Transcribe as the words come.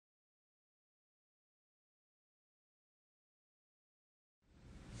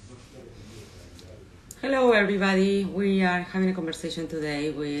Hello, everybody. We are having a conversation today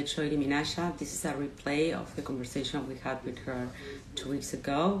with Joiri Minaya. This is a replay of the conversation we had with her 2 weeks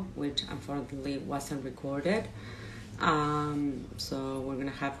ago, which unfortunately wasn't recorded. So we're going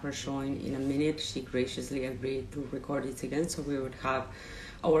to have her join in a minute. She graciously agreed to record it again, so we would have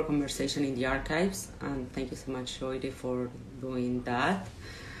our conversation in the archives. And thank you so much, Joiri, for doing that.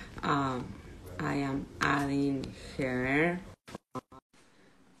 I am adding here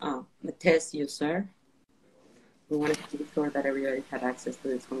a test user. We wanted to be sure that everybody had access to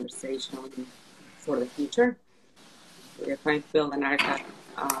this conversation for the future. We are trying to build an archive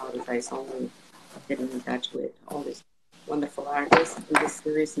besides only getting in touch with all these wonderful artists in this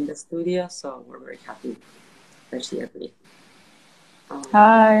series in the studio. So we're very happy that she agreed.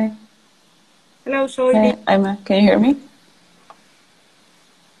 Hi. Hello, Joiri. Hey, Aimé. Can you hear me?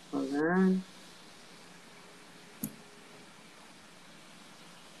 Hold on.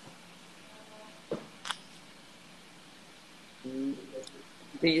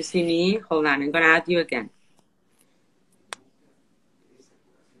 Do you see me? Hold on, I'm going to add you again.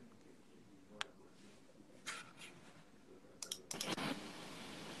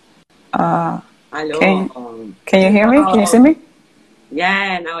 Hello. Can you hear me? Can you see me?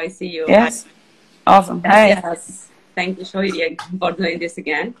 Yeah, now I see you. Yes. Awesome. Hey. Yes. Thank you, Joiri, for doing this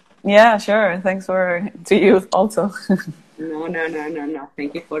again. Yeah, sure. Thanks to you also. No.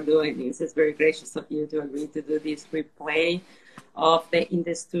 Thank you for doing this. It's very gracious of you to agree to do this replay of the In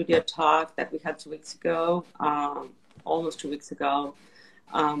the Studio talk that we had 2 weeks ago, almost 2 weeks ago.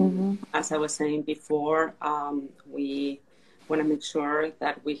 As I was saying before, we want to make sure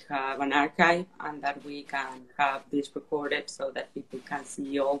that we have an archive and that we can have this recorded so that people can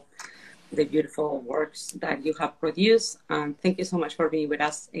see all the beautiful works that you have produced. Thank you so much for being with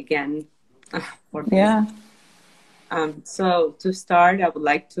us again. So to start, I would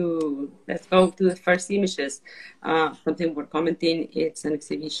like let's go to the first images. Something we're commenting, it's an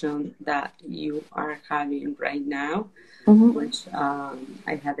exhibition that you are having right now, which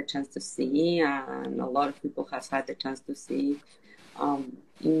I had the chance to see, and a lot of people have had the chance to see in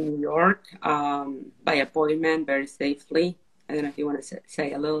New York by appointment very safely. I don't know if you want to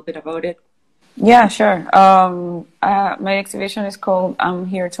say a little bit about it. Yeah, sure. My exhibition is called I'm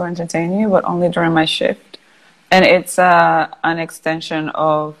Here to Entertain You, but only during my shift. And it's an extension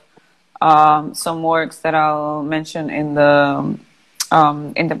of some works that I'll mention in the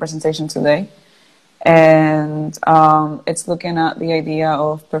presentation today. And it's looking at the idea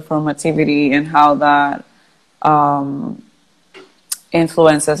of performativity and how that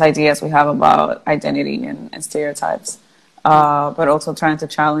influences ideas we have about identity and stereotypes, but also trying to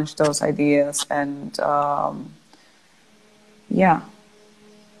challenge those ideas and yeah.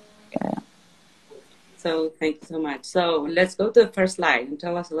 So thank you so much. So let's go to the first slide and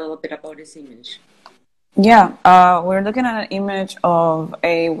tell us a little bit about this image. Yeah, we're looking at an image of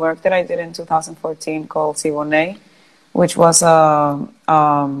a work that I did in 2014 called Siboney, which was a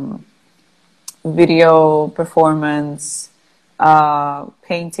video performance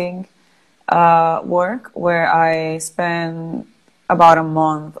painting work where I spent about a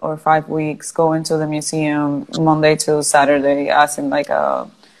month or 5 weeks going to the museum Monday to Saturday, as in like a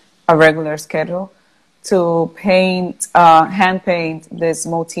regular schedule, to paint, hand paint this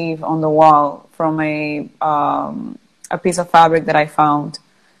motif on the wall from a piece of fabric that I found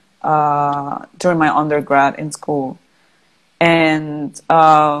during my undergrad in school. And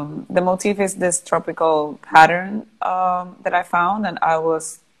the motif is this tropical pattern that I found, and I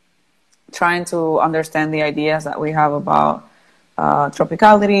was trying to understand the ideas that we have about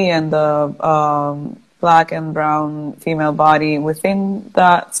tropicality and the black and brown female body within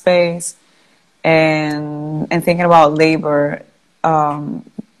that space. And thinking about labor,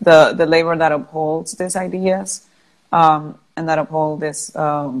 the labor that upholds these ideas, and that uphold this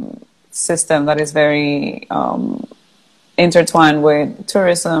system that is very intertwined with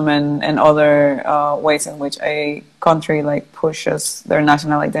tourism and other ways in which a country like pushes their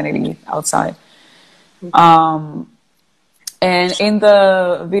national identity outside. And in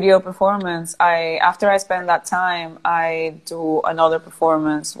the video performance, after I spend that time, I do another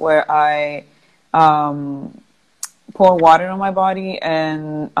performance where I pour water on my body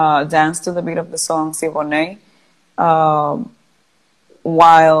and dance to the beat of the song Siboney,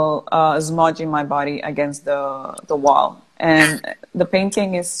 while smudging my body against the wall. And the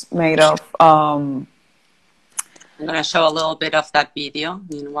painting is made of... I'm going to show a little bit of that video,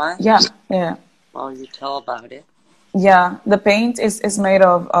 meanwhile. Yeah. While you tell about it. Yeah, the paint is made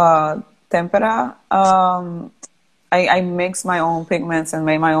of tempera. I mix my own pigments and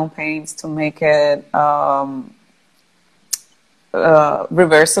made my own paints to make it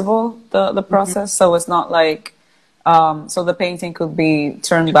reversible, the process. So it's not like, so the painting could be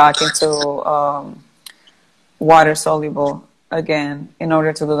turned back into water soluble again in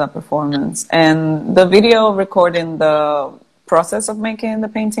order to do that performance. And the video recording the process of making the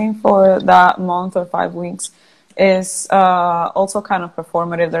painting for that month or 5 weeks is also kind of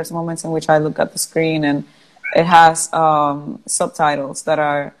performative. There's moments in which I look at the screen and it has subtitles that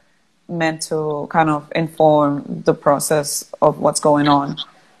are meant to kind of inform the process of what's going on,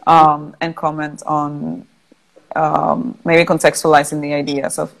 and comment on maybe contextualizing the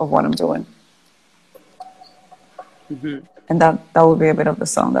ideas of what I'm doing. And that will be a bit of the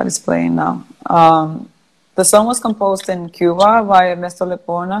song that is playing now. The song was composed in Cuba by Ernesto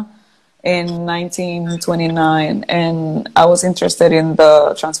Lepona in 1929, and I was interested in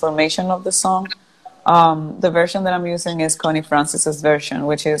the transformation of the song. The version that I'm using is Connie Francis's version,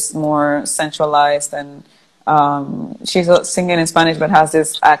 which is more centralized, and she's singing in Spanish but has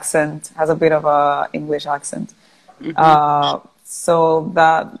this accent, has a bit of a English accent. So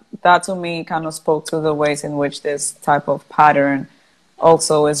that to me kind of spoke to the ways in which this type of pattern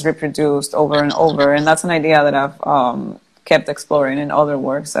also is reproduced over and over, and that's an idea that I've kept exploring in other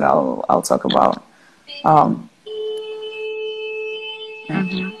works that I'll talk about.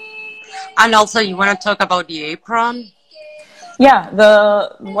 And also, you want to talk about the apron? Yeah,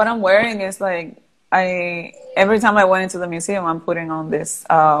 what I'm wearing is like, every time I went into the museum, I'm putting on this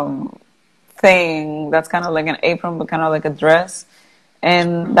thing that's kind of like an apron, but kind of like a dress,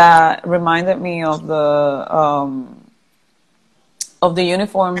 and that reminded me of the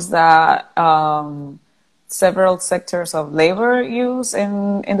uniforms that several sectors of labor use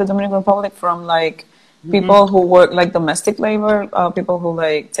in the Dominican Republic, from like people who work like domestic labor, people who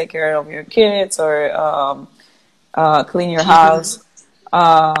like take care of your kids or clean your house,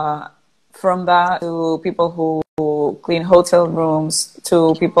 from that to people who clean hotel rooms,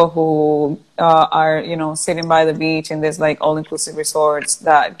 to people who are, you know, sitting by the beach in this like all-inclusive resorts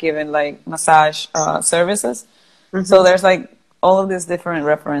that given like massage services. So there's like all of these different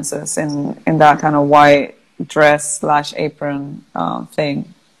references in that kind of white dress / apron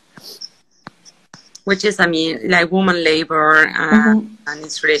thing. Which is, I mean, like woman labor and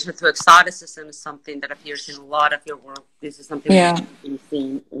its relation to exoticism is something that appears in a lot of your work. This is something we've been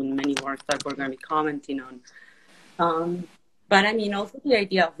seeing in many works that we're going to be commenting on. But I mean, also the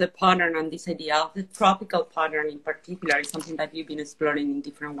idea of the pattern and this idea of the tropical pattern in particular is something that you've been exploring in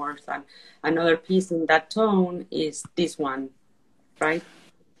different works. And another piece in that tone is this one, right?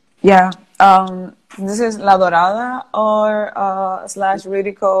 Yeah. This is La Dorada, or /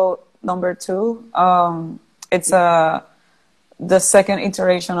 Ritico number 2. It's the second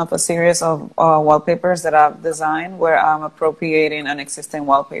iteration of a series of wallpapers that I've designed where I'm appropriating an existing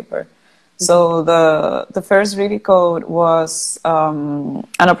wallpaper. So the first Ritico was an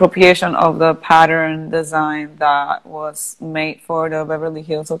appropriation of the pattern design that was made for the Beverly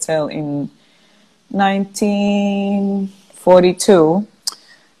Hills Hotel in 1942.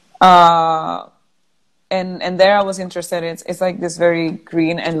 And there I was interested in, it's like this very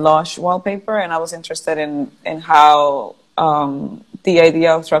green and lush wallpaper, and I was interested in how the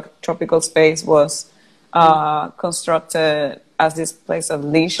idea of tropical space was constructed as this place of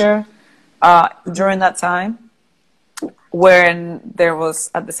leisure during that time, when there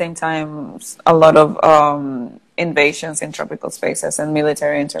was at the same time a lot of invasions in tropical spaces and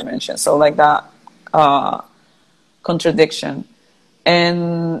military intervention. So like that contradiction.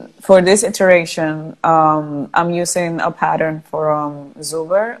 And for this iteration, I'm using a pattern from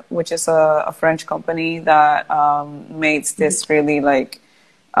Zuber, which is a French company that makes this really like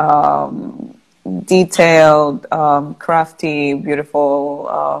detailed, crafty,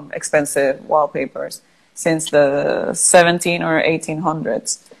 beautiful, expensive wallpapers since the 17 or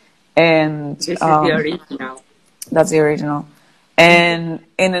 1800s. And this is the original. That's the original. And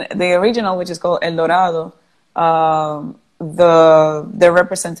in the original, which is called El Dorado, they're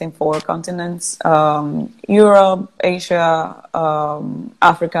representing 4 continents: Europe, Asia,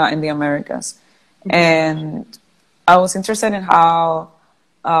 Africa, and the Americas. And I was interested in how,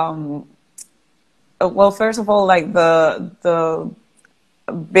 well, first of all, like the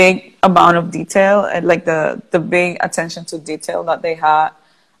big amount of detail, and like the big attention to detail that they had,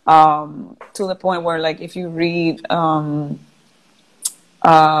 to the point where, like, if you read,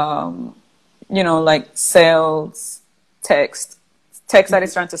 you know, like sales text that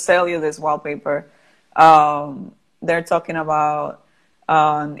is trying to sell you this wallpaper, they're talking about,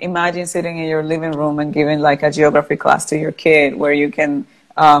 imagine sitting in your living room and giving like a geography class to your kid, where you can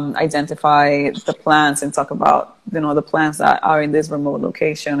identify the plants and talk about, you know, the plants that are in this remote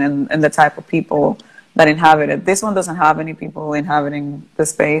location and the type of people that inhabit it. This one doesn't have any people inhabiting the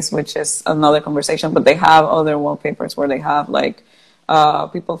space, which is another conversation, but they have other wallpapers where they have like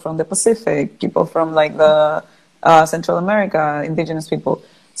people from the Pacific, people from like the Central America, indigenous people.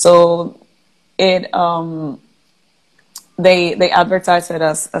 So it they advertise it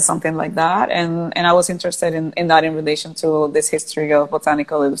as something like that, and I was interested in that in relation to this history of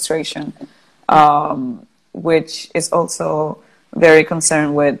botanical illustration, which is also very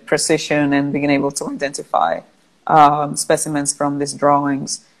concerned with precision and being able to identify specimens from these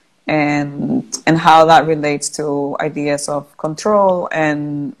drawings, and how that relates to ideas of control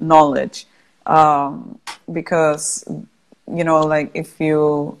and knowledge, because you know, like if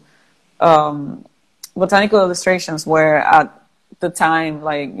you botanical illustrations were at the time,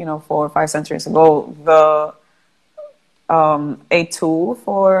 like, you know, 4 or 5 centuries ago, a tool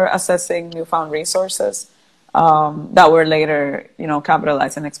for assessing newfound resources that were later, you know,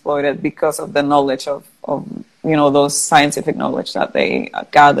 capitalized and exploited because of the knowledge of you know, those scientific knowledge that they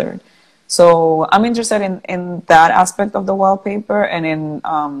gathered. So I'm interested in that aspect of the wallpaper, and in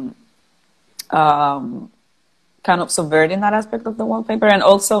kind of subverting that aspect of the wallpaper, and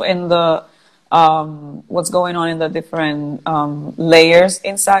also in the what's going on in the different layers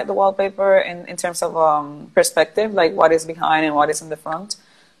inside the wallpaper in terms of perspective, like what is behind and what is in the front.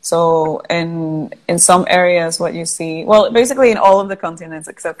 So in some areas, what you see, well, basically in all of the continents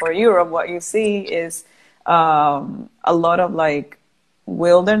except for Europe, what you see is a lot of like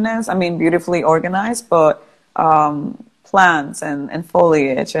wilderness. I mean, beautifully organized, but plants and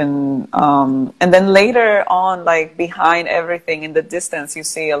foliage, and then later on, like behind everything in the distance, you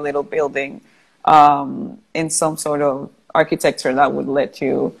see a little building in some sort of architecture that would let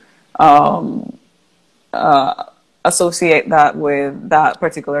you associate that with that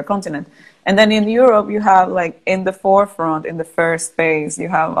particular continent. And then in Europe, you have like in the forefront, in the first phase, you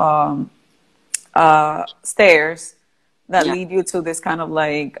have stairs that lead you to this kind of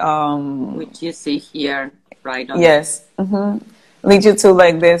like which you see here, right on. Yes. Mm-hmm. Lead you to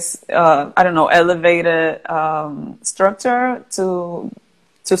like this I don't know, elevated structure to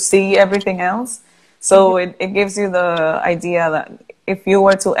see everything else. So it gives you the idea that if you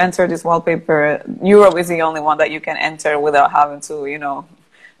were to enter this wallpaper, Europe is the only one that you can enter without having to, you know,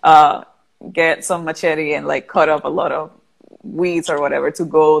 get some machete and like cut up a lot of weeds or whatever to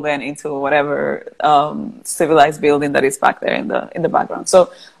go then into whatever civilized building that is back there in the background.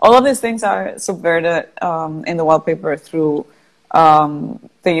 So all of these things are subverted in the wallpaper through the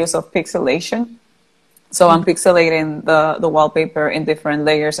use of pixelation. So I'm pixelating the wallpaper in different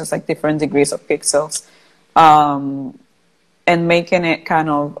layers. It's like different degrees of pixels, and making it kind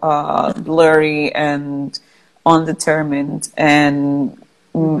of blurry and undetermined, and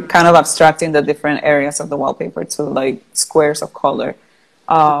kind of abstracting the different areas of the wallpaper to like squares of color.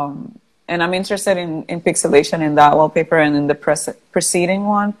 And I'm interested in pixelation in that wallpaper and in the preceding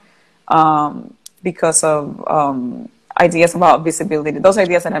one because of ideas about visibility, those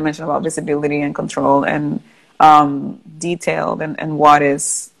ideas that I mentioned about visibility and control and detailed and what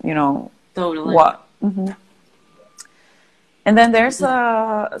is, you know, totally. What. And then there's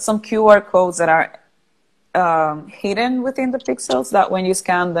some QR codes that are hidden within the pixels that when you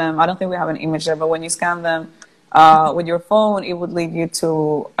scan them, I don't think we have an image there, but when you scan them with your phone, it would lead you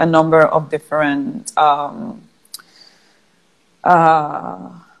to a number of different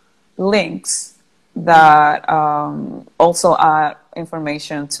links that also add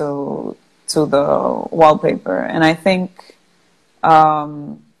information to the wallpaper. And I think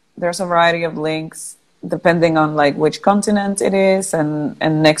there's a variety of links depending on like which continent it is and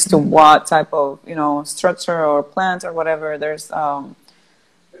next to what type of, you know, structure or plant or whatever. There's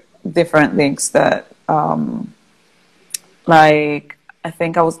different links that like I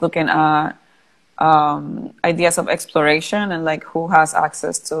think I was looking at ideas of exploration and like who has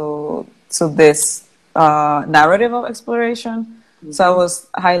access to this narrative of exploration. So I was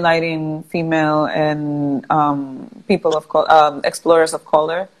highlighting female and people of explorers of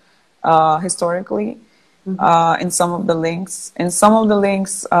color historically in some of the links. In some of the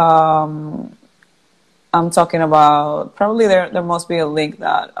links, I'm talking about, probably there must be a link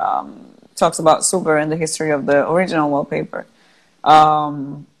that talks about Suber and the history of the original wallpaper.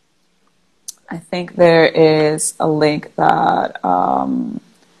 I think there is a link that I'm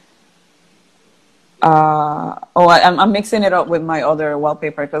mixing it up with my other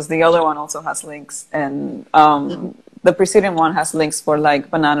wallpaper because the other one also has links, and the preceding one has links for like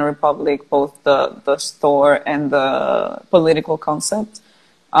Banana Republic, both the store and the political concept,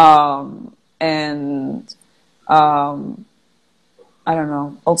 and I don't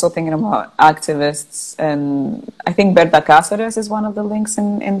know, also thinking about activists, and I think Berta Cáceres is one of the links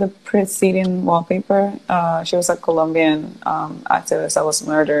in the preceding wallpaper. She was a Colombian activist that was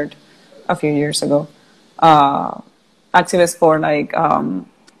murdered a few years ago. Activist for like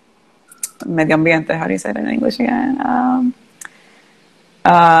medio ambiente, how do you say it in English again?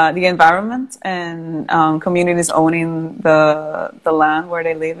 The environment and communities owning the land where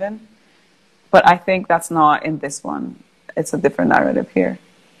they live in. But I think that's not in this one. It's a different narrative here.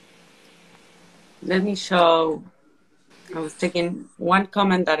 Let me show. I was taking one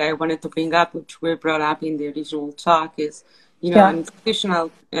comment that I wanted to bring up, which we brought up in the original talk, is, you know, an institutional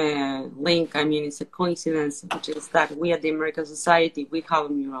link. I mean, it's a coincidence, which is that we at the American Society, we have a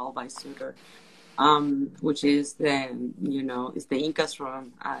mural by Suter, which is the, you know, is the Inca's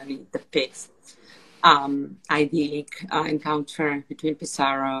run, and it depicts idyllic encounter between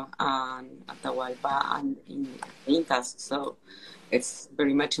Pizarro and Atahualpa and the Incas. So it's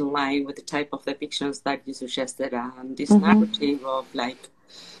very much in line with the type of depictions that you suggested, and this narrative of like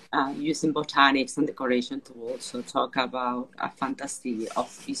using botanics and decoration to also talk about a fantasy of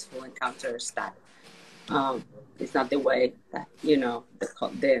peaceful encounters that is not the way that, you know, the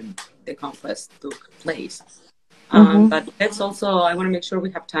conquest took place. But let's also, I want to make sure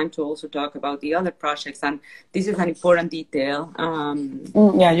we have time to also talk about the other projects, and this is an important detail.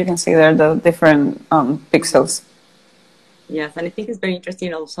 Yeah, you can see there the different pixels. Yes, and I think it's very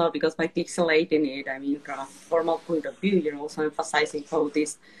interesting also because by pixelating it, I mean, from a formal point of view, you're also emphasizing how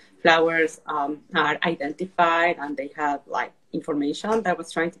these flowers are identified and they have like information that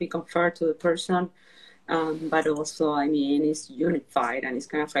was trying to be conferred to the person. But also, I mean, it's unified and it's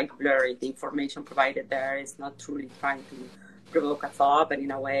kind of like blurry. The information provided there is not truly trying to provoke a thought, but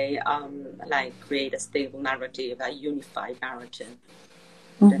in a way, like create a stable narrative, a unified narrative.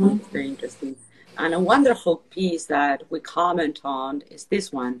 I think it's very interesting. And a wonderful piece that we comment on is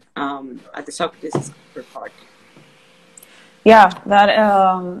this one at the Socrates Sculpture Park. Yeah, that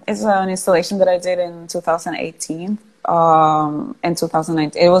is an installation that I did in 2018 and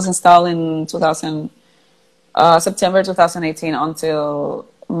 2019. It was installed in September 2018 until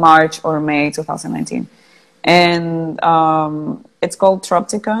March or May 2019. And it's called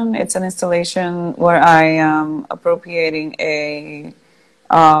Tropticon. It's an installation where I am appropriating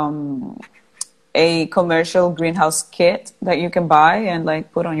a commercial greenhouse kit that you can buy and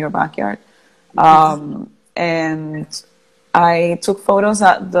like put on your backyard. And I took photos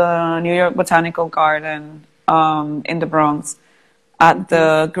at the New York Botanical Garden in the Bronx at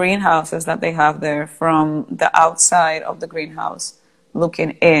the greenhouses that they have there from the outside of the greenhouse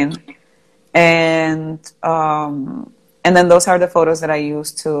looking in. And then those are the photos that I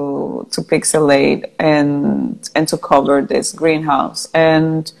use to pixelate and to cover this greenhouse.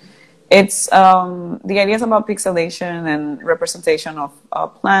 And it's the ideas about pixelation and representation of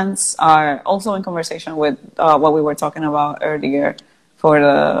plants are also in conversation with what we were talking about earlier for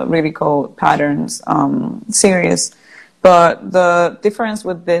the Really Cold Patterns series. But the difference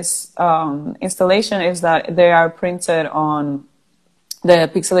with this installation is that they are printed on, the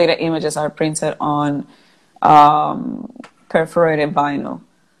pixelated images are printed on perforated vinyl,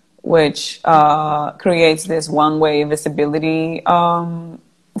 which creates this one-way visibility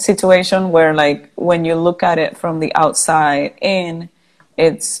situation where, like, when you look at it from the outside in,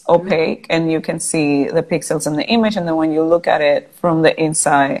 it's opaque and you can see the pixels in the image, and then when you look at it from the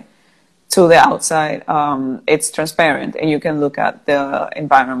inside to the outside, it's transparent and you can look at the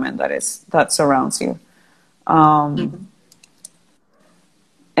environment that surrounds you.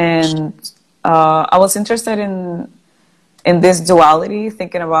 And I was interested in this duality,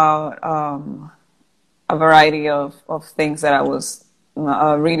 thinking about a variety of things that I was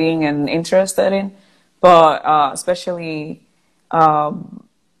reading and interested in, but especially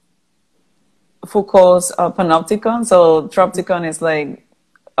Foucault's panopticon. So Tropticon is like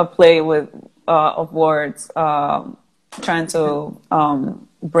a play with of words, trying to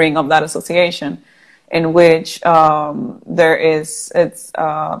bring up that association, in which there is it's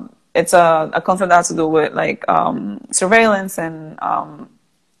a concept that has to do with like surveillance and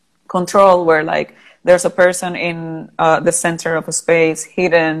control, where like there's a person in the center of a space,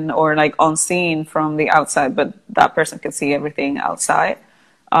 hidden or like unseen from the outside, but that person can see everything outside.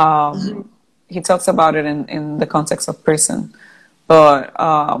 He talks about it in the context of prison, but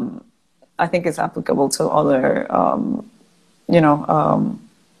I think it's applicable to other,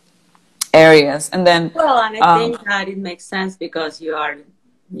 areas. And then, well, and I think that it makes sense because you are,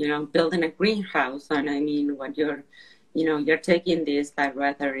 building a greenhouse, and I mean, what you're taking this that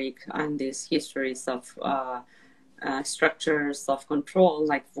rhetoric and these histories of structures of control,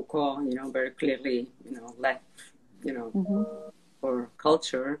 like Foucault, very clearly, left, for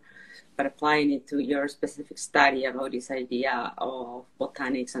culture, but applying it to your specific study about this idea of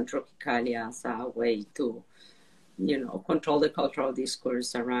botanics and tropicalia as a way to, you know, control the cultural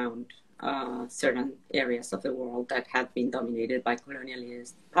discourse around certain areas of the world that had been dominated by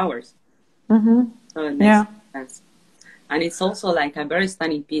colonialist powers. So it makes sense. And it's also like a very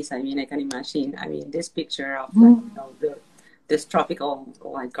stunning piece. I mean, I can imagine, I mean, this picture of like, you know, this tropical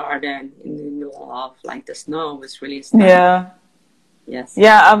like garden in the middle of like the snow is really stunning. Yeah. Yes.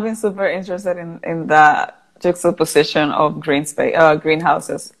 Yeah, I've been super interested in that juxtaposition of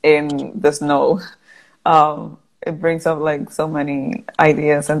greenhouses in the snow. It brings up like so many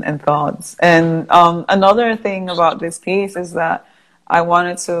ideas and thoughts. And another thing about this piece is that I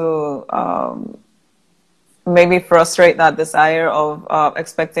wanted to maybe frustrate that desire of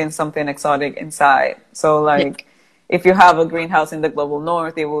expecting something exotic inside. So like if you have a greenhouse in the global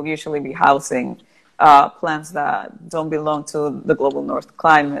north, it will usually be housing plants that don't belong to the global north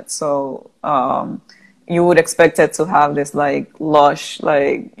climate. So you would expect it to have this like lush,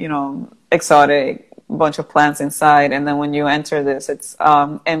 like, you know, exotic bunch of plants inside, and then when you enter this, it's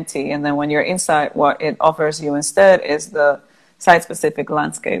empty, and then when you're inside, what it offers you instead is the site-specific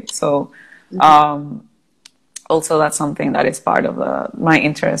landscape. So also that's something that is part of my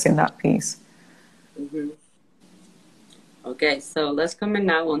interest in that piece. Okay, so let's comment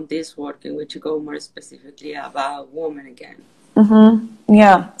now on this work in which you go more specifically about woman again.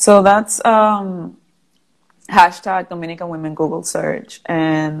 Yeah, so that's hashtag Dominican Women Google search,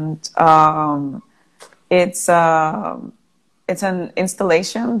 and it's an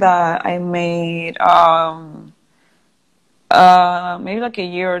installation that I made maybe like a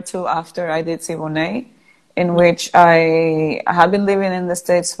year or two after I did Siboney, in which I had been living in the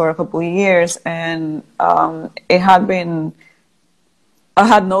States for a couple of years, and I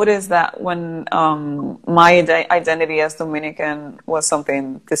had noticed that when my identity as Dominican was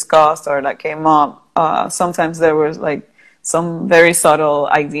something discussed or that came up, sometimes there was like some very subtle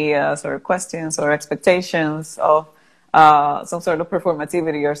ideas or questions or expectations of some sort of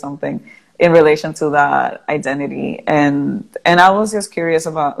performativity or something in relation to that identity. And I was just curious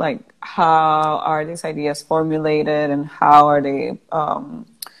about like how are these ideas formulated and how are they,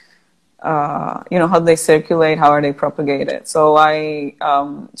 you know, how they circulate, how are they propagated. So I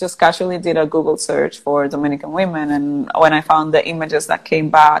just casually did a Google search for Dominican women, and when I found the images that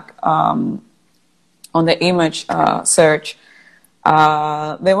came back on the image search,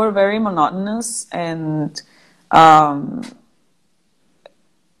 they were very monotonous, and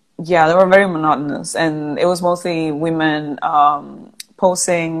yeah, they were very monotonous, and it was mostly women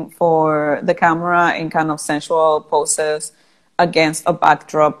posing for the camera in kind of sensual poses against a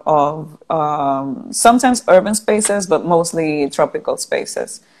backdrop of sometimes urban spaces, but mostly tropical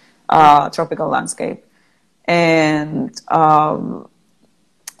spaces, tropical landscape. And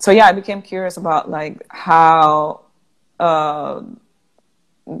so yeah, I became curious about like how, yeah,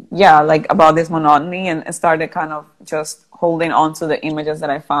 like about this monotony, and started kind of just holding on to the images that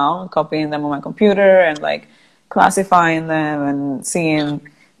I found, copying them on my computer and like classifying them and seeing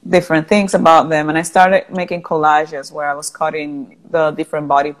different things about them. And I started making collages where I was cutting the different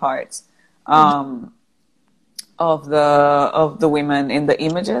body parts of the women in the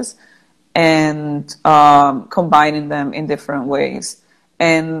images and combining them in different ways.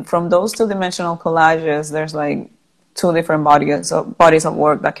 And from those two-dimensional collages, there's like two different bodies of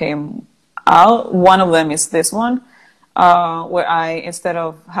work that came out. One of them is this one, where I, instead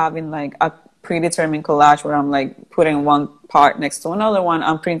of having like a predetermined collage where I'm like putting one part next to another one,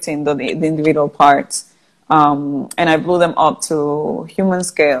 I'm printing the individual parts, and I blew them up to human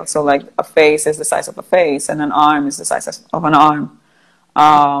scale. So like a face is the size of a face, and an arm is the size of an arm,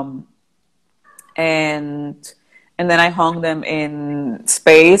 and then I hung them in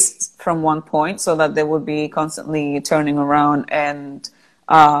space from one point so that they would be constantly turning around and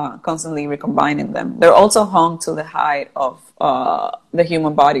constantly recombining them. They're also hung to the height of the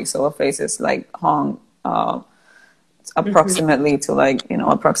human body. So a face is like hung approximately to like, you know,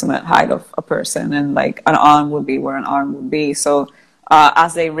 approximate height of a person, and like an arm would be where an arm would be. So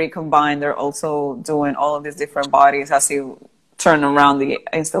as they recombine, they're also doing all of these different bodies as you turn around the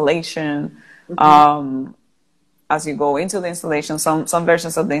installation. As you go into the installation, some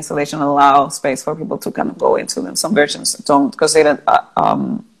versions of the installation allow space for people to kind of go into them. Some versions don't, because it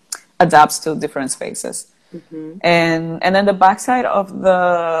adapts to different spaces. And then the backside of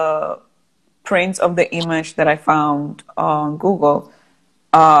the print of the image that I found on Google,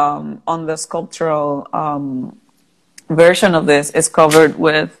 on the sculptural version of this, is covered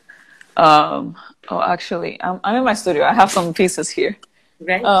with, oh, actually, I'm in my studio. I have some pieces here.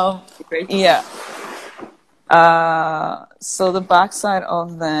 Great. Great. Yeah. So the backside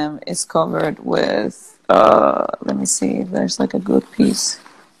of them is covered with, let me see if there's like a good piece.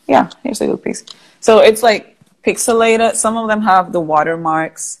 Yeah, here's a good piece. So it's like pixelated. Some of them have the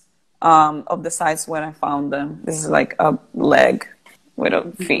watermarks of the sites where I found them. This is like a leg with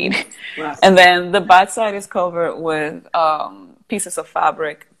a feet. Wow. And then the backside is covered with pieces of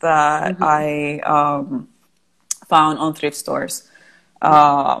fabric that I found on thrift stores.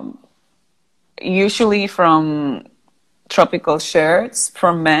 Usually from tropical shirts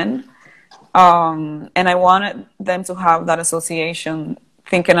for men. And I wanted them to have that association,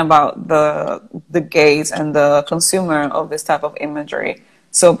 thinking about the gaze and the consumer of this type of imagery.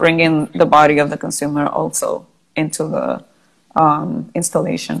 So bringing the body of the consumer also into the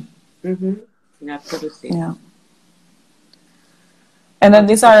installation. Absolutely. Yeah. And then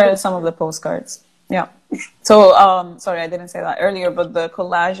these are some of the postcards. Yeah. So, sorry, I didn't say that earlier, but the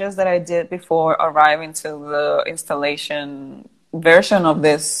collages that I did before arriving to the installation version of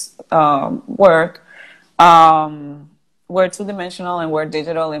this work were two-dimensional and were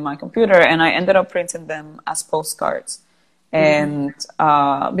digital in my computer, and I ended up printing them as postcards. And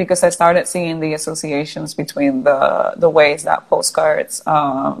because I started seeing the associations between the ways that postcards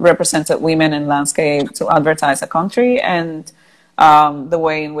represented women in landscape to advertise a country, and the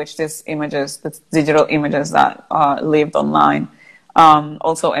way in which these images, the digital images that lived online,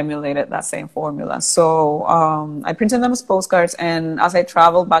 also emulated that same formula. So I printed them as postcards, and as I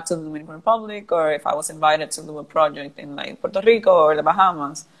traveled back to the Dominican Republic, or if I was invited to do a project in like Puerto Rico or the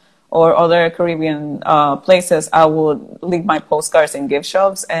Bahamas or other Caribbean places, I would leave my postcards in gift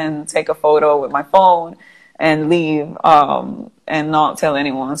shops and take a photo with my phone and leave and not tell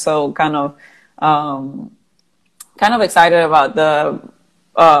anyone. So kind of excited about the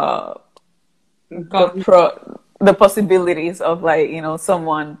possibilities of, like, you know,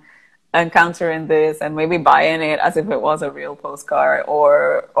 someone encountering this and maybe buying it as if it was a real postcard,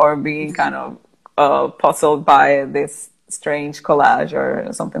 or being kind of puzzled by this strange collage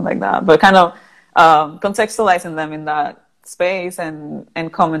or something like that. But kind of contextualizing them in that space and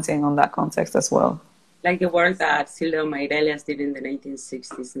commenting on that context as well. Like the work that Silvio Meirelles did in the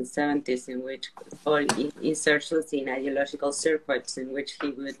 1960s and 70s, in which all insertions in ideological circuits, in which he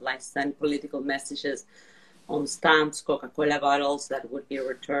would like send political messages on stamps, Coca-Cola bottles that would be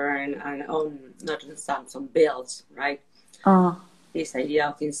returned, and on, not on stamps, on bills, right? This idea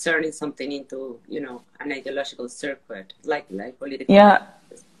of inserting something into, you know, an ideological circuit, like political. Yeah,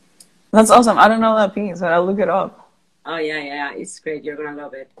 that's awesome. I don't know that piece, but I'll look it up. Oh yeah, it's great. You're gonna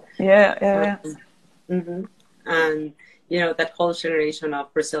love it. Yeah. And you know, that whole generation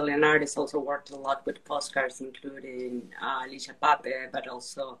of Brazilian artists also worked a lot with postcards, including Alicia Pape, but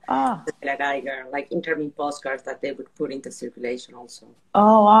also Stella Geiger, like intermittent postcards that they would put into circulation also.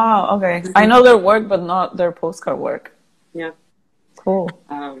 Oh wow, okay. I know their work, but not their postcard work. Yeah. Cool.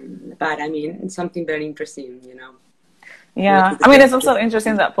 But I mean, it's something very interesting, you know. Yeah, I mean, it's also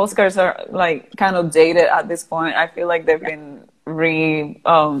interesting that postcards are like kind of dated at this point. I feel like they've been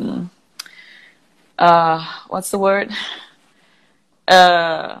what's the word?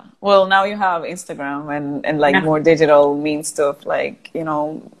 Well, now you have Instagram and like more digital means of, like, you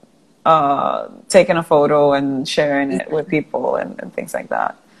know, taking a photo and sharing it with people and things like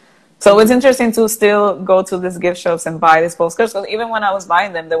that. So it's interesting to still go to these gift shops and buy these postcards, because even when I was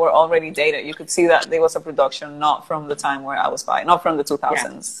buying them, they were already dated. You could see that there was a production not from the time where I was buying, not from the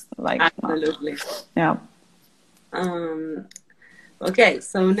 2000s. Yeah, like, absolutely. Yeah. Okay,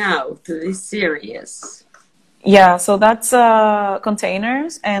 so now to this series. Yeah, so that's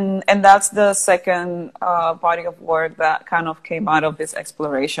containers, and that's the second body of work that kind of came out of this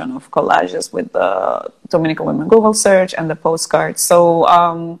exploration of collages with the Dominican Women Google search and the postcards. So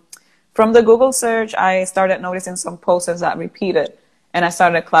from the Google search, I started noticing some poses that repeated, and I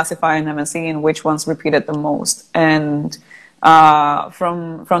started classifying them and seeing which ones repeated the most. And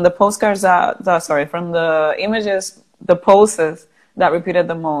from the postcards from the images, the poses that repeated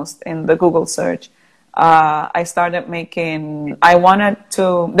the most in the Google search, I started making, there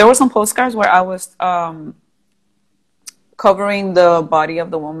were some postcards where I was covering the body of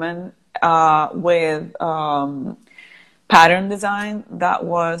the woman with pattern design that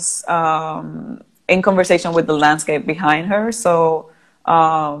was in conversation with the landscape behind her. So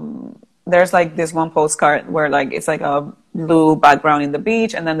there's like this one postcard where like it's like a blue background in the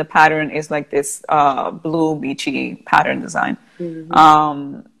beach, and then the pattern is like this blue beachy pattern design.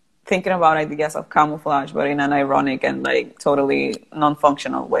 Thinking about ideas of camouflage, but in an ironic and like totally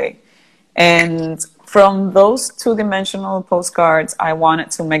non-functional way. And from those two-dimensional postcards, I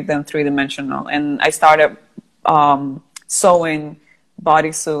wanted to make them three-dimensional, and I started sewing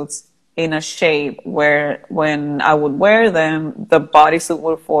bodysuits in a shape where when I would wear them, the bodysuit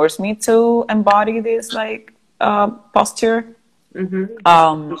would force me to embody this like posture.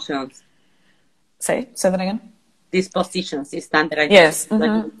 Positions. Say that again. These positions, these standardized Yes. that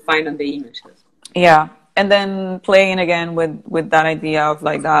you find on the images. Yeah. And then playing again with that idea of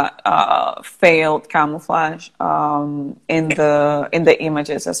like that failed camouflage in the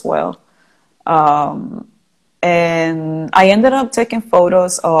images as well. And I ended up taking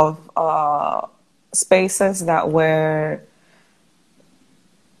photos of spaces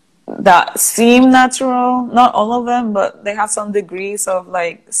that seem natural, not all of them, but they have some degrees of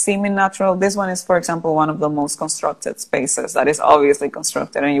like seeming natural. This one is, for example, one of the most constructed spaces that is obviously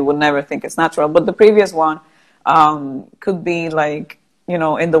constructed and you would never think it's natural. But the previous one could be like, you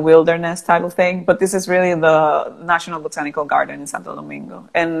know, in the wilderness type of thing. But this is really the National Botanical Garden in Santo Domingo.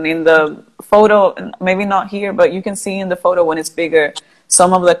 And in the photo, maybe not here, but you can see in the photo when it's bigger,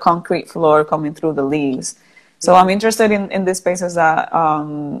 some of the concrete floor coming through the leaves. So I'm interested in these spaces that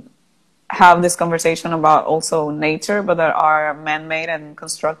have this conversation about also nature, but that are man-made and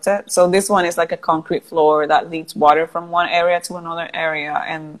constructed. So this one is like a concrete floor that leads water from one area to another area,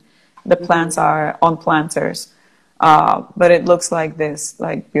 and the plants are on planters. But it looks like this,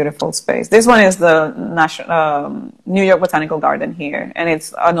 like beautiful space. This one is the New York Botanical Garden here, and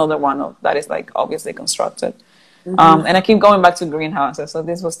it's another one that is like obviously constructed. And I keep going back to greenhouses. So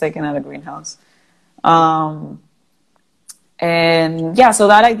this was taken at a greenhouse. And yeah, so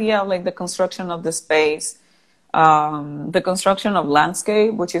that idea of like the construction of the space, the construction of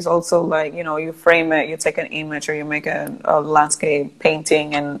landscape, which is also like, you know, you frame it, you take an image or you make a landscape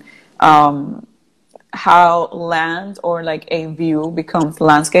painting, and how land or like a view becomes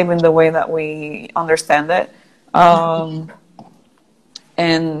landscape in the way that we understand it.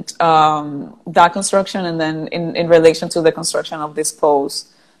 And that construction, and then in relation to the construction of this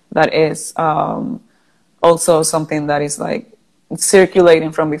pose, that is also something that is like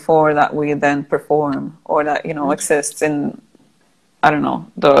circulating from before that we then perform, or that, you know, exists in, I don't know,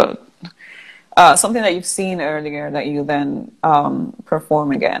 the something that you've seen earlier that you then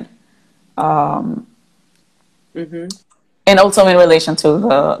perform again. And also in relation to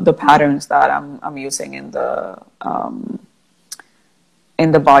the patterns that I'm using in the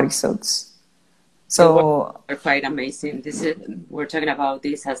bodysuits. So they're quite amazing. We're talking about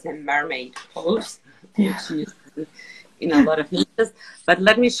this as the mermaid pose, which is in a lot of images. But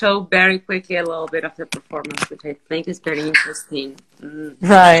let me show very quickly a little bit of the performance, which I think is very interesting.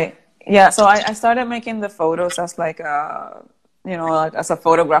 Right. Yeah. So I started making the photos as like a, you know, like as a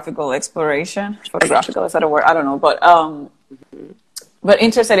photographical exploration. Photographical, is that a word? I don't know. But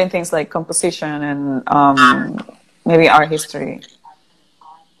interested in things like composition and maybe art history.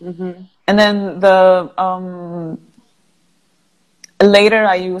 And then later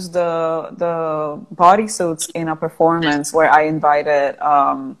I used the bodysuits in a performance where I invited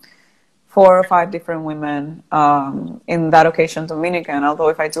 4 or 5 different women, in that occasion Dominican, although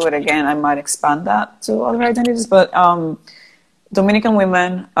if I do it again I might expand that to other identities, but Dominican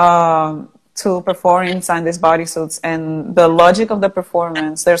women to perform inside these bodysuits. And the logic of the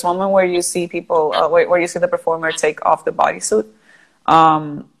performance, there's one moment where you see people, where you see the performer take off the bodysuit,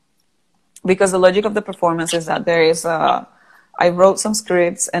 because the logic of the performance is that there is I wrote some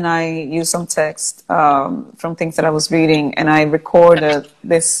scripts and I used some text from things that I was reading, and I recorded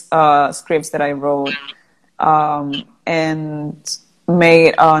these scripts that I wrote and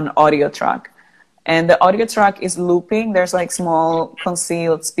made an audio track. And the audio track is looping. There's like small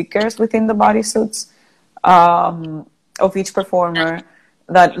concealed speakers within the bodysuits of each performer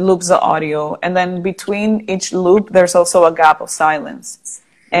that loops the audio. And then between each loop, there's also a gap of silence.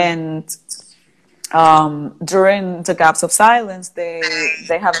 And during the gaps of silence, they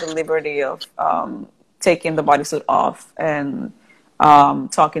have the liberty of taking the bodysuit off and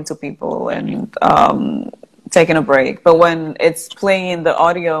talking to people and taking a break. But when it's playing the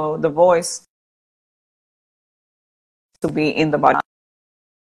audio, the voice to be in the body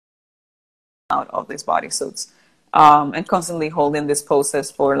out of these bodysuits, and constantly holding these poses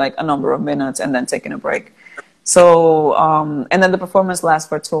for like a number of minutes and then taking a break. So, and then the performance lasts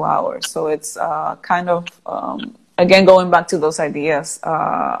for 2 hours. So it's kind of, again, going back to those ideas,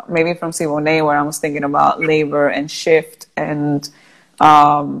 maybe from Simone, where I was thinking about labor and shift. And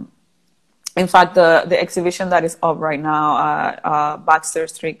in fact, the exhibition that is up right now at Baxter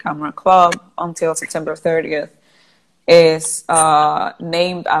Street Camera Club until September 30th is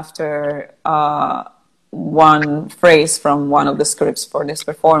named after one phrase from one of the scripts for this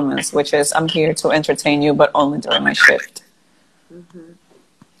performance, which is, "I'm here to entertain you, but only during my shift."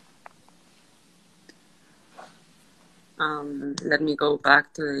 Let me go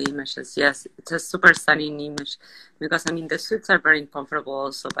back to the images. Yes, it's a super stunning image because I mean the suits are very comfortable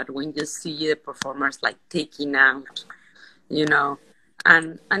also, but when you see the performers like taking out, you know,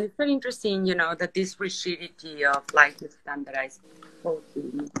 and it's very interesting, you know, that this rigidity of like the standardized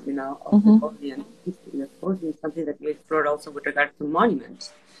posing, you know, of the body and history of posing is something that you explore also with regard to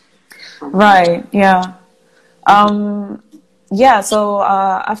monuments. Right. Yeah. Yeah. So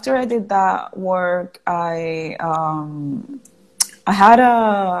after I did that work, I had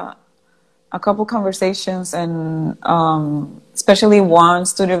a couple conversations and especially one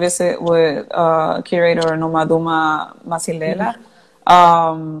studio visit with curator Nomaduma Masilela,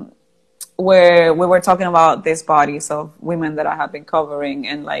 where we were talking about these bodies of women that I have been covering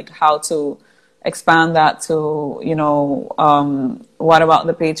and like how to expand that to, you know, what about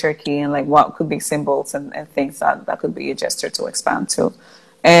the patriarchy and like what could be symbols and things that could be a gesture to expand to.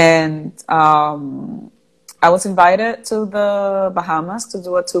 And I was invited to the Bahamas to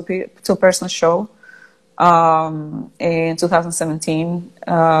do a two-person show in 2017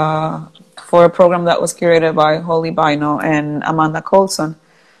 for a program that was curated by Holly Bino and Amanda Colson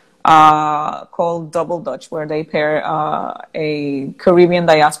called Double Dutch, where they pair a Caribbean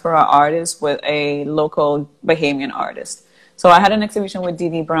diaspora artist with a local Bahamian artist. So I had an exhibition with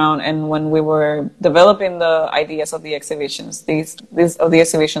Dee Brown, and when we were developing the ideas of the exhibitions, these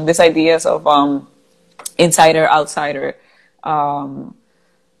ideas of insider, outsider,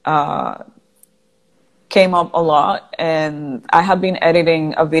 came up a lot. And I have been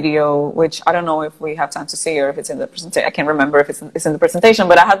editing a video, which I don't know if we have time to see or if it's in the presentation. I can't remember if it's in the presentation,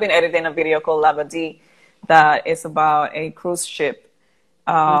 but I have been editing a video called Lavadi that is about a cruise ship,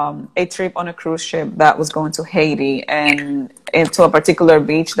 a trip on a cruise ship that was going to Haiti and into a particular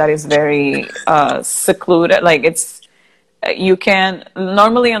beach that is very secluded. Like it's, you can,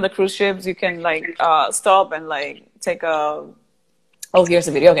 normally on the cruise ships, you can like stop and like take a, oh, here's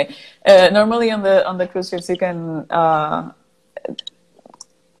the video. Okay. Normally on the cruise ships, you can, I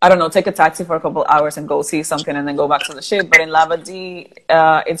don't know, take a taxi for a couple hours and go see something and then go back to the ship. But in Lavadi,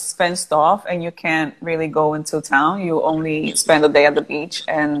 it's fenced off and you can't really go into town. You only spend a day at the beach,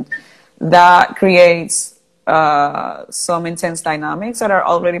 and that creates some intense dynamics that are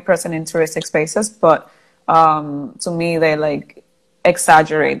already present in touristic spaces. But to me, they like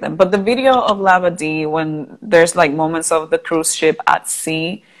exaggerate them. But the video of Lavadi, when there's like moments of the cruise ship at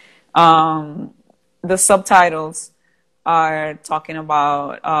sea, the subtitles are talking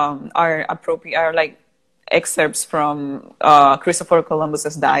about are like excerpts from Christopher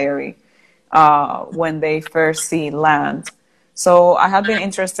Columbus's diary when they first see land. So I have been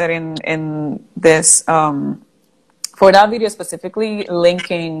interested in this for that video specifically,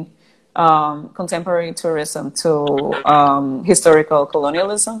 linking contemporary tourism to historical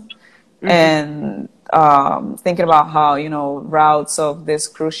colonialism, and thinking about how, you know, routes of these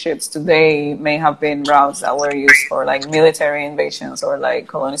cruise ships today may have been routes that were used for like military invasions or like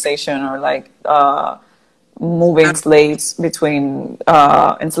colonization or like moving slaves between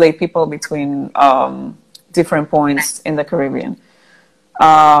enslaved people between different points in the Caribbean.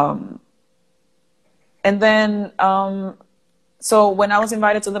 And then so when I was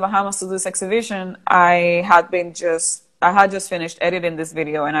invited to the Bahamas to do this exhibition, I had just finished editing this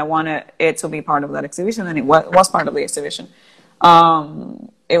video, and I wanted it to be part of that exhibition, and it was part of the exhibition.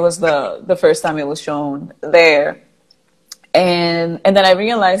 It was the first time it was shown there. And then I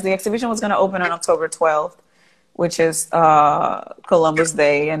realized the exhibition was going to open on October 12th, which is Columbus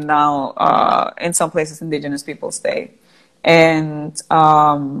Day, and now in some places Indigenous Peoples Day. And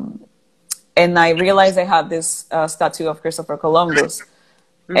I realized I had this statue of Christopher Columbus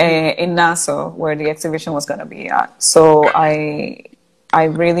in Nassau, where the exhibition was going to be at. So I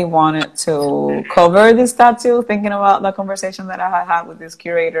really wanted to cover this statue, thinking about the conversation that I had with this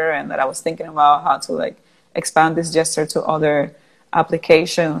curator, and that I was thinking about how to like expand this gesture to other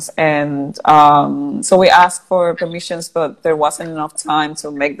applications. And so we asked for permissions, but there wasn't enough time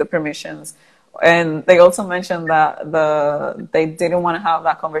to make the permissions. And they also mentioned that they didn't want to have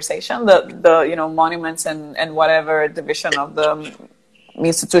that conversation, the you know, monuments and whatever division of the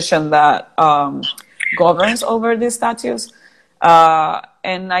institution that governs over these statues.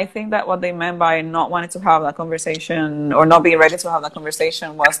 And I think that what they meant by not wanting to have that conversation or not being ready to have that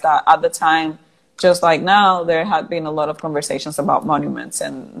conversation was that at the time, just like now, there had been a lot of conversations about monuments,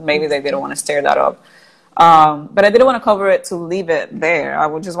 and maybe they didn't want to stir that up. But I didn't want to cover it to leave it there. I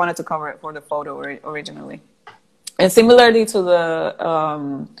just wanted to cover it for the photo originally. And similarly to the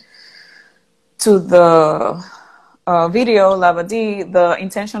video, Lava D, the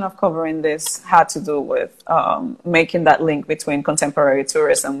intention of covering this had to do with making that link between contemporary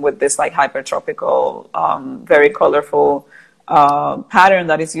tourism with this like hypertropical, very colorful pattern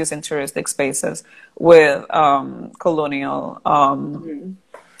that is used in touristic spaces with colonial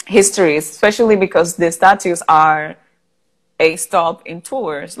history, especially because the statues are a stop in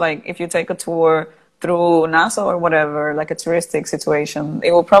tours. Like if you take a tour through Nassau or whatever, like a touristic situation,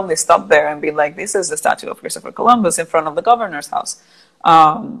 it will probably stop there and be like, this is the statue of Christopher Columbus in front of the governor's house.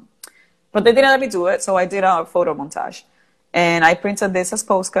 But they didn't let me do it, so I did a photo montage. And I printed this as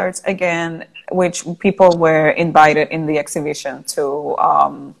postcards again, which people were invited in the exhibition to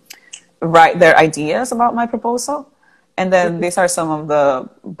write their ideas about my proposal. And then these are some of the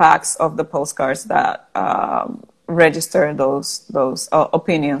backs of the postcards that register those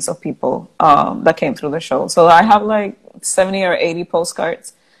opinions of people that came through the show. So I have like 70 or 80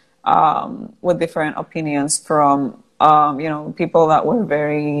 postcards with different opinions from you know, people that were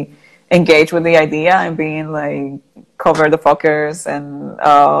very engaged with the idea and being like, cover the fuckers, and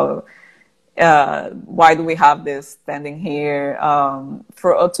why do we have this standing here?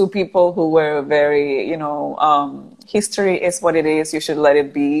 For two people who were very, you know, history is what it is, you should let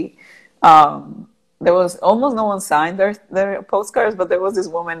it be. There was almost no one signed their postcards, but there was this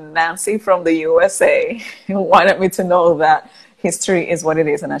woman, Nancy from the USA, who wanted me to know that history is what it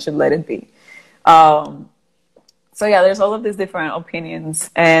is and I should let it be. So yeah, there's all of these different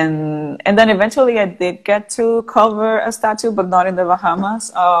opinions. And then eventually I did get to cover a statue, but not in the Bahamas,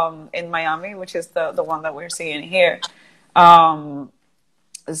 in Miami, which is the one that we're seeing here.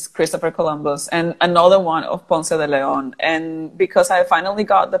 Is Christopher Columbus, and another one of Ponce de Leon. And because I finally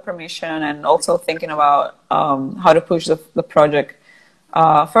got the permission, and also thinking about how to push the project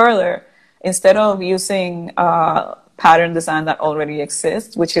further, instead of using pattern design that already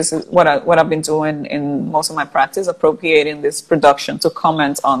exists, which is what I've been doing in most of my practice, appropriating this production to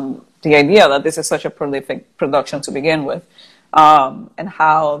comment on the idea that this is such a prolific production to begin with, and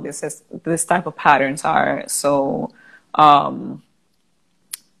how this type of patterns are so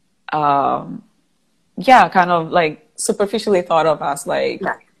yeah, kind of like superficially thought of as like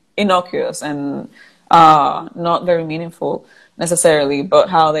innocuous and not very meaningful necessarily, but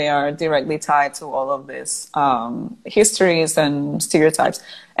how they are directly tied to all of this histories and stereotypes.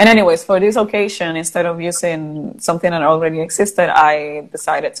 And anyways, for this occasion, instead of using something that already existed, I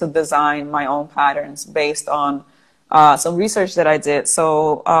decided to design my own patterns based on some research that I did.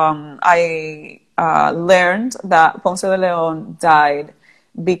 So I learned that Ponce de Leon died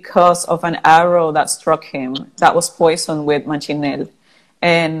because of an arrow that struck him that was poisoned with manchineel.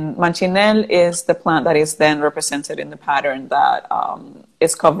 And manchineel is the plant that is then represented in the pattern that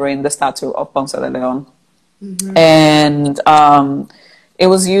is covering the statue of Ponce de Leon. Mm-hmm. And it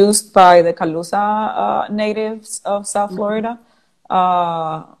was used by the Calusa natives of South Florida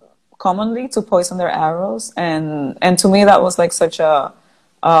commonly to poison their arrows. And to me, that was like such a...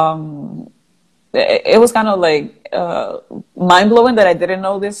 it was kind of like mind-blowing that I didn't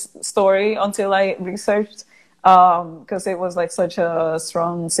know this story until I researched, because it was like such a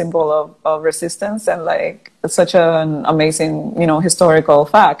strong symbol of resistance and like such an amazing, you know, historical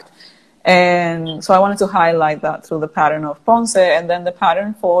fact. And so I wanted to highlight that through the pattern of Ponce. And then the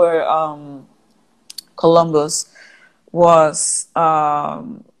pattern for Columbus was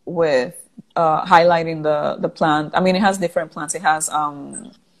with highlighting the plant. I mean, it has different plants. It has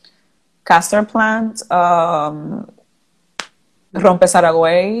castor plant,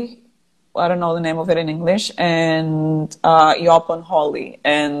 rompesaragüey, I don't know the name of it in English, and Yopon holly.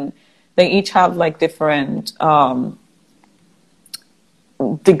 And they each have like different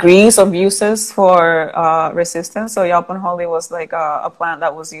degrees of uses for resistance. So Yopon holly was like a plant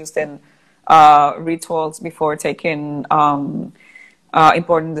that was used in rituals before taking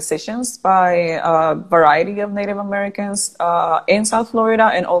important decisions by a variety of Native Americans in South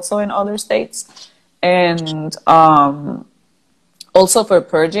Florida and also in other states. And also for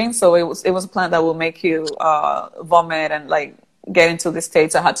purging. So it was a plant that will make you vomit and like get into the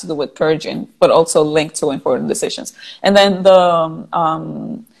states that had to do with purging, but also linked to important decisions. And then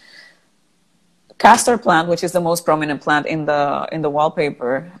the castor plant, which is the most prominent plant in the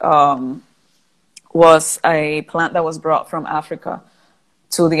wallpaper, was a plant that was brought from Africa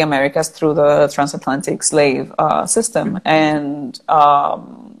to the Americas through the transatlantic slave system. And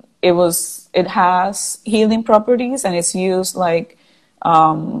it has healing properties, and it's used like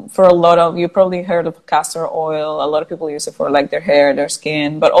for a lot of, you probably heard of castor oil. A lot of people use it for like their hair, their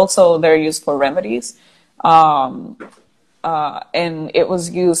skin, but also they're used for remedies. and it was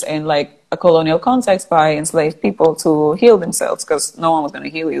used in like a colonial context by enslaved people to heal themselves, because no one was going to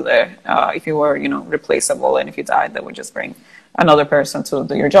heal you there. If you were, you know, replaceable, and if you died, they would just bring another person to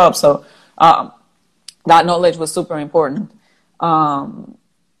do your job. So that knowledge was super important. But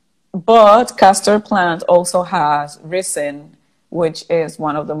castor plant also has ricin, which is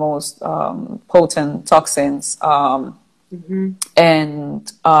one of the most potent toxins.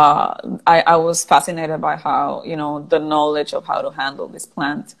 And I was fascinated by how, you know, the knowledge of how to handle this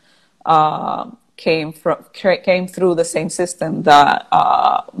plant came through the same system that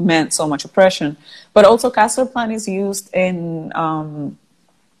meant so much oppression. But also castor plant is used in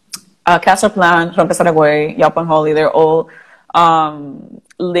castor plant, Rompesaragüey, Yapanjoli, they're all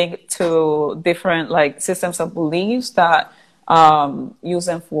linked to different like systems of beliefs that use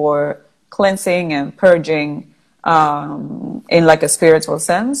them for cleansing and purging in like a spiritual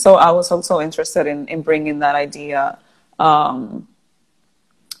sense. So I was also interested in bringing that idea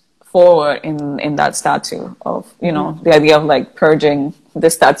forward in that statue of, you know, the idea of like purging the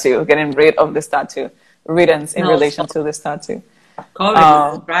statue, getting rid of the statue, riddance in relation to the statue.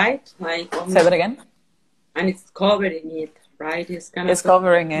 Covering it, right? Like, say that again? And it's covering it, right? It's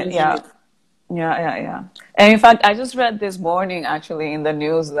covering it, yeah. Yeah. And in fact, I just read this morning actually in the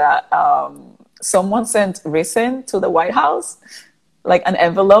news that someone sent ricin to the White House, like an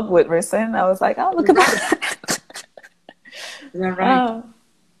envelope with ricin. I was like, oh, look at that. Is that right?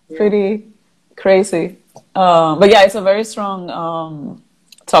 Pretty crazy. But yeah, it's a very strong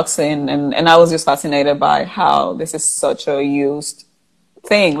toxin, and I was just fascinated by how this is such a used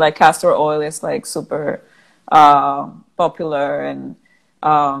thing. Like castor oil is like super popular, and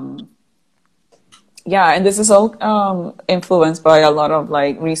yeah, and this is all influenced by a lot of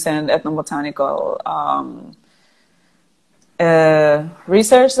like recent ethnobotanical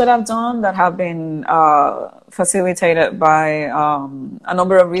research that I've done that have been facilitated by a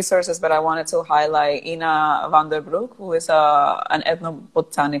number of resources, but I wanted to highlight Ina van der Broek, who is an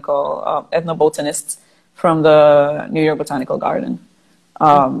ethnobotanist from the New York Botanical Garden.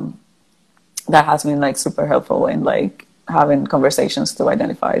 That has been like super helpful in like having conversations to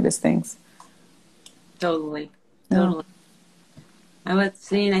identify these things. Totally. I was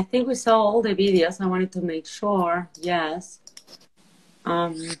seeing, I think we saw all the videos. I wanted to make sure, yes.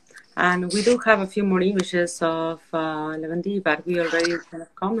 And we do have a few more images of Levandi, but we already kind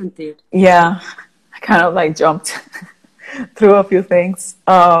of commented. Yeah, I kind of like jumped through a few things.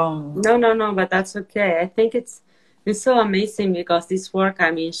 No, but that's okay. I think it's so amazing because this work,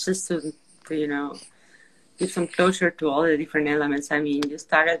 I mean, just to you know, give some closure to all the different elements. I mean, you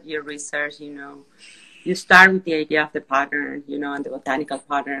started your research, you know, you start with the idea of the pattern, you know, and the botanical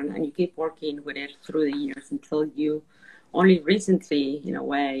pattern, and you keep working with it through the years until you only recently, in a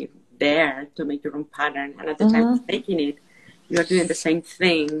way, dare to make your own pattern. And at the time of making it, you're doing the same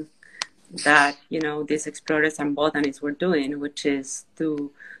thing that, you know, these explorers and botanists were doing, which is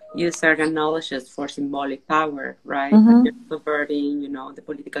to use certain knowledges for symbolic power, right? And you're subverting, you know, the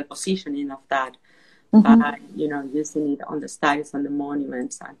political positioning of that. By, you know, using it on the studies, on the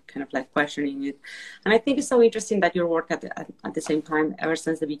monuments, and kind of like questioning it. And I think it's so interesting that your work at the same time, ever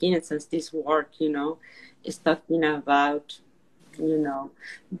since the beginning, since this work, you know, is talking about, you know,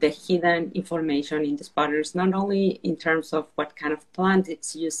 the hidden information in these patterns, not only in terms of what kind of plant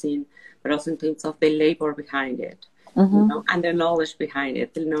it's using, but also in terms of the labor behind it, you know, and the knowledge behind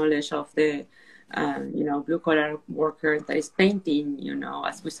it, the knowledge of the you know, blue-collar worker that is painting, you know,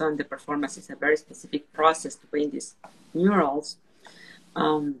 as we saw in the performance, it's a very specific process to paint these murals.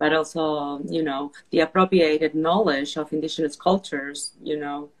 But also, you know, the appropriated knowledge of indigenous cultures, you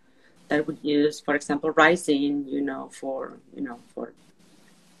know, that would use, for example, rising, you know, for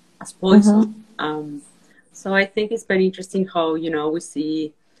as poison. So I think it's very interesting how, you know, we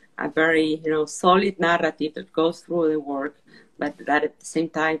see a very, you know, solid narrative that goes through the work, but that at the same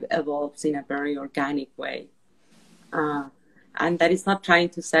time evolves in a very organic way. And that is not trying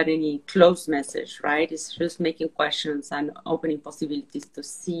to set any closed message, right? It's just making questions and opening possibilities to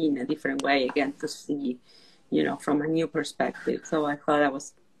see in a different way, again, to see, you know, from a new perspective. So I thought that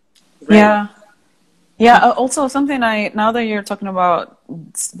was great. Yeah, also something now that you're talking about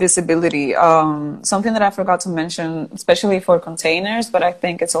visibility, something that I forgot to mention, especially for containers, but I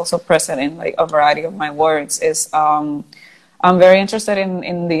think it's also present in like a variety of my works, is I'm very interested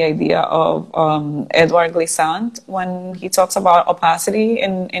in the idea of Edouard Glissant when he talks about opacity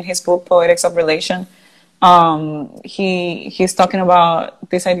in his book Poetics of Relation. He's talking about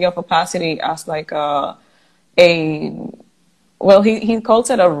this idea of opacity as like he calls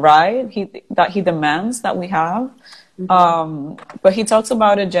it a right that he demands that we have, but he talks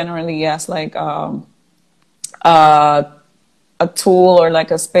about it generally as like a tool or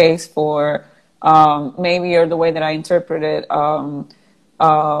like a space for maybe, or the way that I interpret it,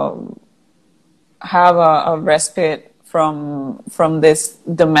 have a respite from this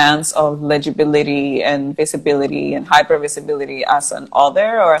demands of legibility and visibility and hypervisibility as an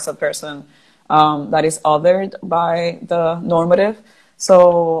other, or as a person that is othered by the normative.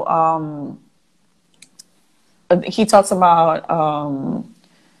 So he talks about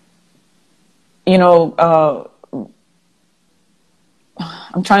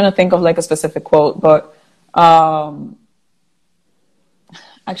I'm trying to think of like a specific quote, but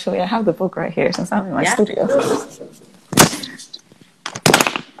actually I have the book right here since I'm in my studio.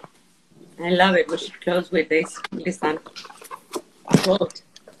 I love it. We should close with this quote.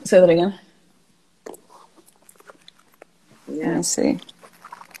 Say that again. Yeah. Let me see.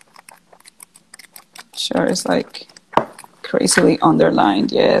 Sure, it's like crazily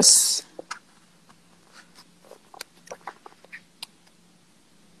underlined. Yes.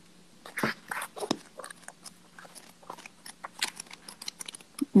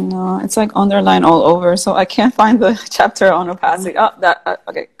 No, it's like underlined all over, so I can't find the chapter on opacity. Oh,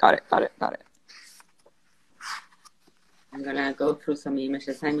 okay, got it. I'm gonna go through some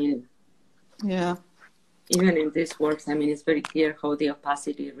images. I mean, yeah. Even in these works, I mean, it's very clear how the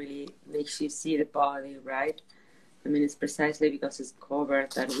opacity really makes you see the body, right? I mean, it's precisely because it's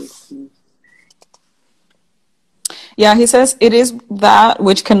covered that we see. Yeah, he says it is that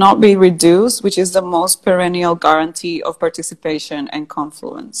which cannot be reduced, which is the most perennial guarantee of participation and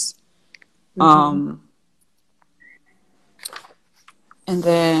confluence. And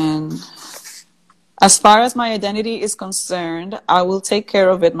then, as far as my identity is concerned, I will take care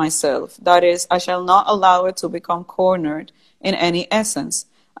of it myself. That is, I shall not allow it to become cornered in any essence.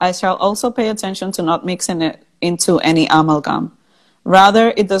 I shall also pay attention to not mixing it into any amalgam.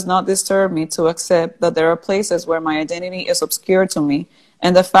 Rather, it does not disturb me to accept that there are places where my identity is obscure to me,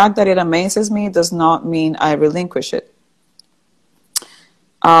 and the fact that it amazes me does not mean I relinquish it.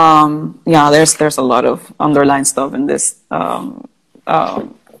 Yeah, there's a lot of underlined stuff in this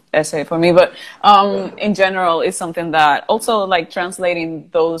essay for me, but in general, it's something that also like translating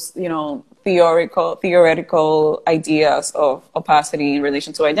those, theoretical ideas of opacity in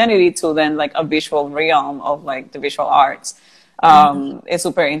relation to identity to then like a visual realm of like the visual arts. It's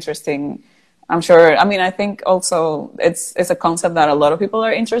super interesting. I'm sure. I mean, I think also it's a concept that a lot of people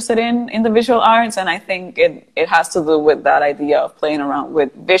are interested in the visual arts, and I think it has to do with that idea of playing around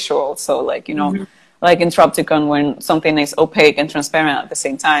with visuals. So like like in Tropticon, when something is opaque and transparent at the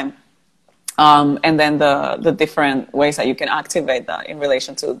same time, and then the different ways that you can activate that in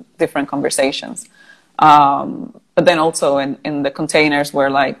relation to different conversations. But then also in the containers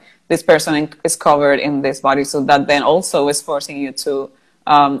where like this person is covered in this bodysuit, that then also is forcing you to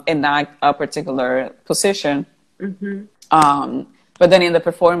enact a particular position. But then in the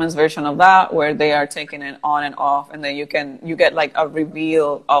performance version of that, where they are taking it on and off, and then you get like a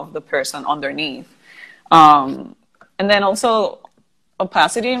reveal of the person underneath. And then also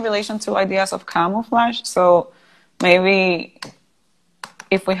opacity in relation to ideas of camouflage. So maybe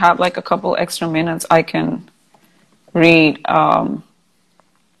if we have like a couple extra minutes, I can read some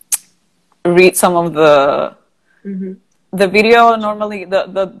of the video. Normally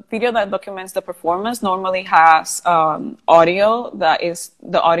the video that documents the performance normally has audio that is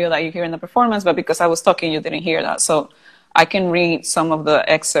the audio that you hear in the performance, but because I was talking, you didn't hear that. So I can read some of the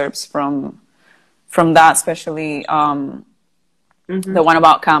excerpts from that, especially the one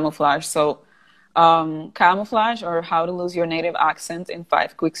about camouflage. So camouflage, or how to lose your native accent in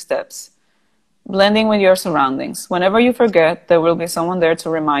 5 quick steps. Blending with your surroundings. Whenever you forget, there will be someone there to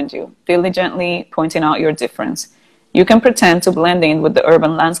remind you, diligently pointing out your difference. You can pretend to blend in with the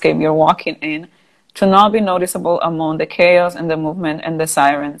urban landscape you're walking in, to not be noticeable among the chaos and the movement and the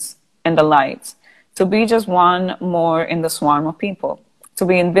sirens and the lights, to be just one more in the swarm of people, to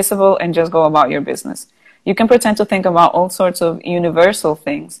be invisible and just go about your business. You can pretend to think about all sorts of universal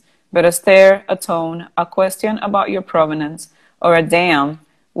things, but a stare, a tone, a question about your provenance, or a damn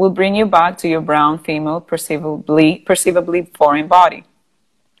will bring you back to your brown, female, perceivably foreign body.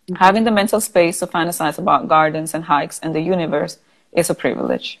 Having the mental space to fantasize about gardens and hikes and the universe is a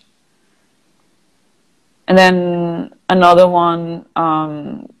privilege. And then another one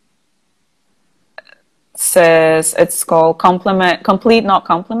says, it's called Complete, Not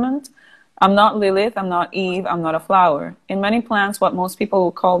Complement. I'm not Lilith, I'm not Eve, I'm not a flower. In many plants, what most people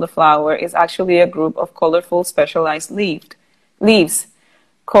will call the flower is actually a group of colorful, specialized leaves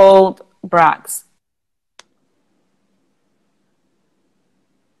called bracts.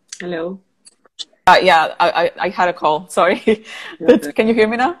 Hello? Yeah, I had a call, sorry. Can you hear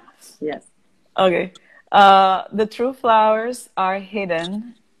me now? Yes. Okay. The true flowers are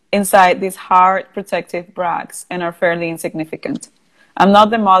hidden inside these hard protective bracts and are fairly insignificant. I'm not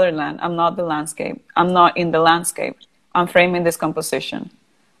the motherland. I'm not the landscape. I'm not in the landscape. I'm framing this composition.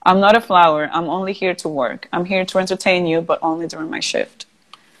 I'm not a flower. I'm only here to work. I'm here to entertain you, but only during my shift.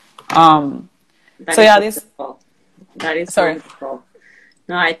 That So is yeah, this. wonderful. That is Sorry. wonderful.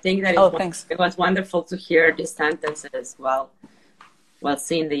 No, I think that Thanks. it was wonderful to hear these sentences while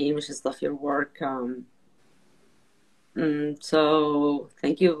seeing the images of your work. So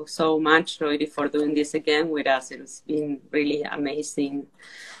thank you so much, Joiri, for doing this again with us. It's been really amazing,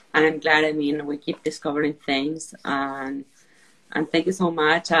 and I'm glad. I mean, we keep discovering things, and thank you so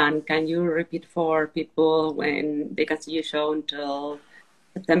much. And can you repeat for people when they can see your show until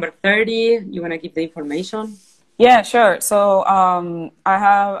September 30? You want to give the information? Yeah, sure. So I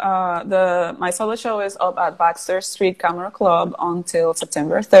have my solo show is up at Baxter Street Camera Club until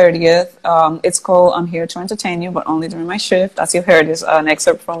September 30th. It's called I'm Here to Entertain You, but only during my shift. As you heard, is an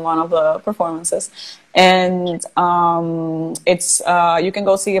excerpt from one of the performances. And it's you can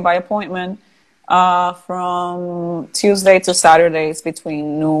go see it by appointment from Tuesday to Saturdays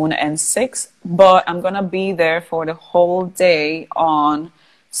between noon and 6. But I'm going to be there for the whole day on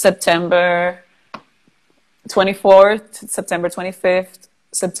September 24th, September 25th,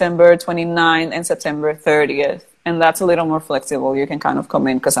 September 29th, and September 30th. And that's a little more flexible. You can kind of come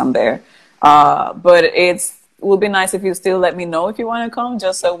in because I'm there. But it would be nice if you still let me know if you want to come,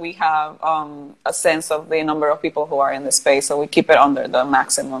 just so we have a sense of the number of people who are in the space. So we keep it under the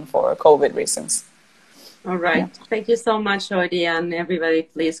maximum for COVID reasons. All right. Yeah. Thank you so much, Joiri. And everybody,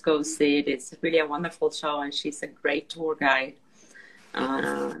 please go see it. It's really a wonderful show, and she's a great tour guide.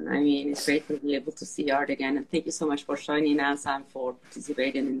 I mean, it's great to be able to see art again. And thank you so much for joining us and for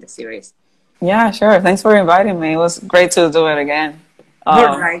participating in the series. Yeah, sure. Thanks for inviting me. It was great to do it again.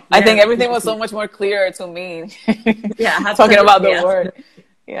 Right. I think everything was so much more clear to me. Yeah, talking about the word.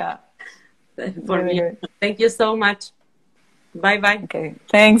 Yeah. For me. Thank you so much. Bye-bye. Okay.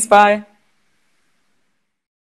 Thanks. Bye.